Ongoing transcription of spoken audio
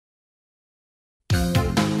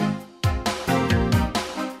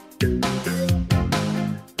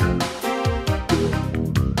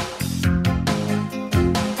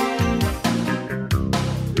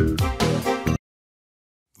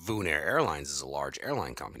Air Airlines is a large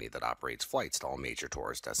airline company that operates flights to all major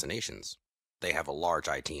tourist destinations. They have a large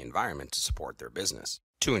IT environment to support their business.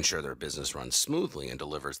 To ensure their business runs smoothly and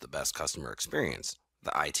delivers the best customer experience,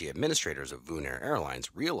 the IT administrators of Air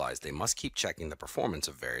Airlines realize they must keep checking the performance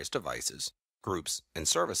of various devices, groups, and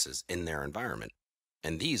services in their environment,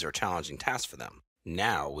 and these are challenging tasks for them.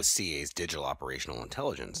 Now, with CA's Digital Operational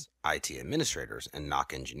Intelligence, IT administrators and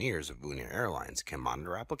NOC engineers of Air Airlines can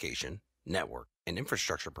monitor application, network, and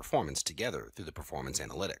infrastructure performance together through the performance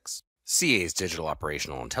analytics. CA's Digital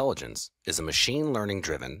Operational Intelligence is a machine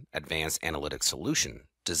learning-driven, advanced analytics solution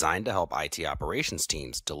designed to help IT operations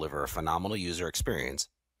teams deliver a phenomenal user experience,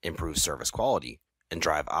 improve service quality, and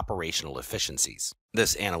drive operational efficiencies.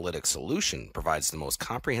 This analytics solution provides the most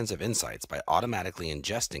comprehensive insights by automatically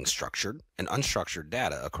ingesting structured and unstructured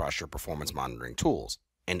data across your performance monitoring tools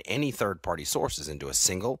and any third-party sources into a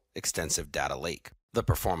single, extensive data lake. The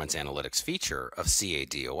Performance Analytics feature of CA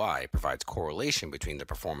DOI provides correlation between the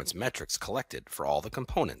performance metrics collected for all the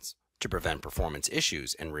components to prevent performance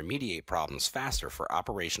issues and remediate problems faster for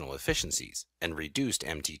operational efficiencies and reduced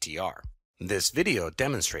MTTR. This video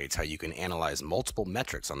demonstrates how you can analyze multiple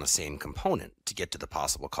metrics on the same component to get to the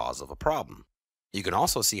possible cause of a problem. You can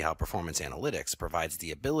also see how Performance Analytics provides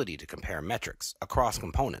the ability to compare metrics across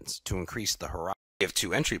components to increase the horizon. We have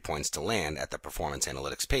two entry points to land at the Performance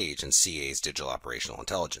Analytics page in CA's Digital Operational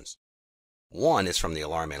Intelligence. One is from the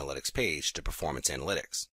Alarm Analytics page to Performance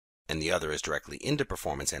Analytics, and the other is directly into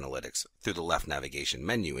Performance Analytics through the left navigation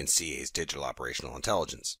menu in CA's Digital Operational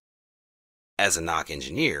Intelligence. As a NOC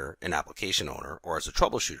engineer, an application owner, or as a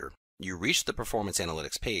troubleshooter, you reach the Performance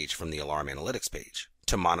Analytics page from the Alarm Analytics page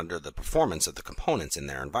to monitor the performance of the components in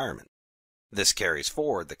their environment. This carries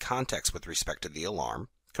forward the context with respect to the alarm,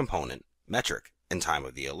 component, metric, and time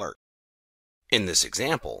of the alert. In this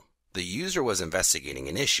example, the user was investigating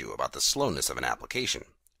an issue about the slowness of an application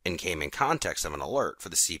and came in context of an alert for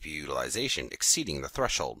the CPU utilization exceeding the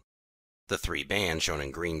threshold. The three bands shown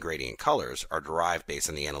in green gradient colors are derived based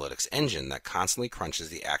on the analytics engine that constantly crunches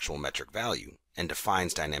the actual metric value and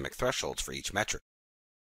defines dynamic thresholds for each metric.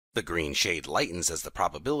 The green shade lightens as the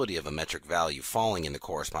probability of a metric value falling in the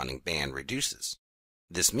corresponding band reduces.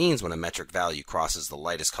 This means when a metric value crosses the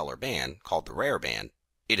lightest color band, called the rare band,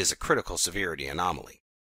 it is a critical severity anomaly.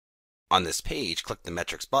 On this page, click the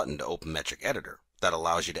Metrics button to open Metric Editor. That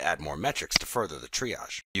allows you to add more metrics to further the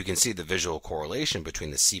triage. You can see the visual correlation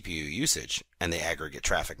between the CPU usage and the aggregate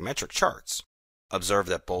traffic metric charts. Observe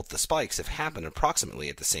that both the spikes have happened approximately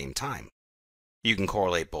at the same time. You can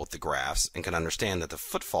correlate both the graphs and can understand that the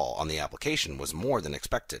footfall on the application was more than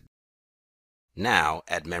expected. Now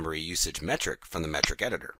add memory usage metric from the metric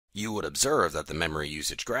editor. You would observe that the memory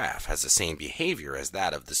usage graph has the same behavior as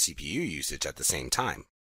that of the CPU usage at the same time.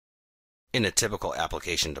 In a typical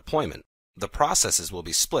application deployment, the processes will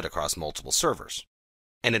be split across multiple servers,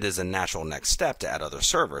 and it is a natural next step to add other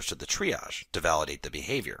servers to the triage to validate the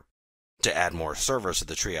behavior. To add more servers to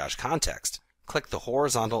the triage context, click the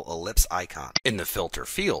horizontal ellipse icon. In the filter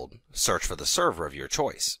field, search for the server of your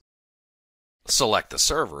choice. Select the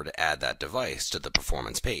server to add that device to the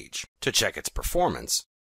performance page. To check its performance,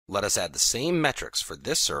 let us add the same metrics for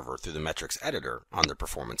this server through the metrics editor on the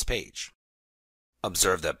performance page.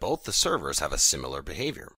 Observe that both the servers have a similar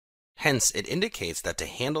behavior. Hence, it indicates that to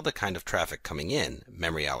handle the kind of traffic coming in,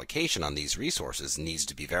 memory allocation on these resources needs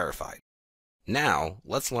to be verified. Now,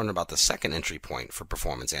 let's learn about the second entry point for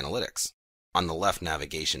Performance Analytics. On the left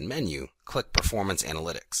navigation menu, click Performance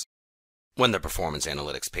Analytics. When the Performance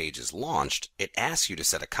Analytics page is launched, it asks you to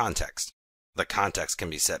set a context. The context can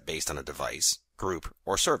be set based on a device, group,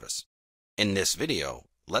 or service. In this video,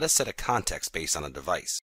 let us set a context based on a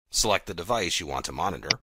device. Select the device you want to monitor.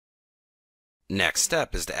 Next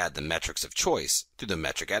step is to add the metrics of choice through the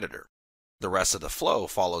metric editor. The rest of the flow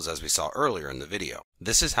follows as we saw earlier in the video.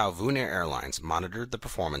 This is how Air Airlines monitored the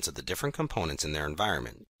performance of the different components in their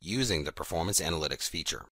environment using the Performance Analytics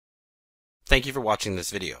feature. Thank you for watching this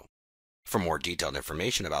video. For more detailed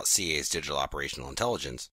information about CA's Digital Operational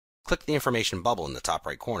Intelligence, click the information bubble in the top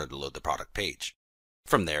right corner to load the product page.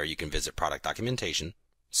 From there, you can visit product documentation,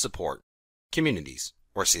 support, communities,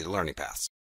 or see the learning paths.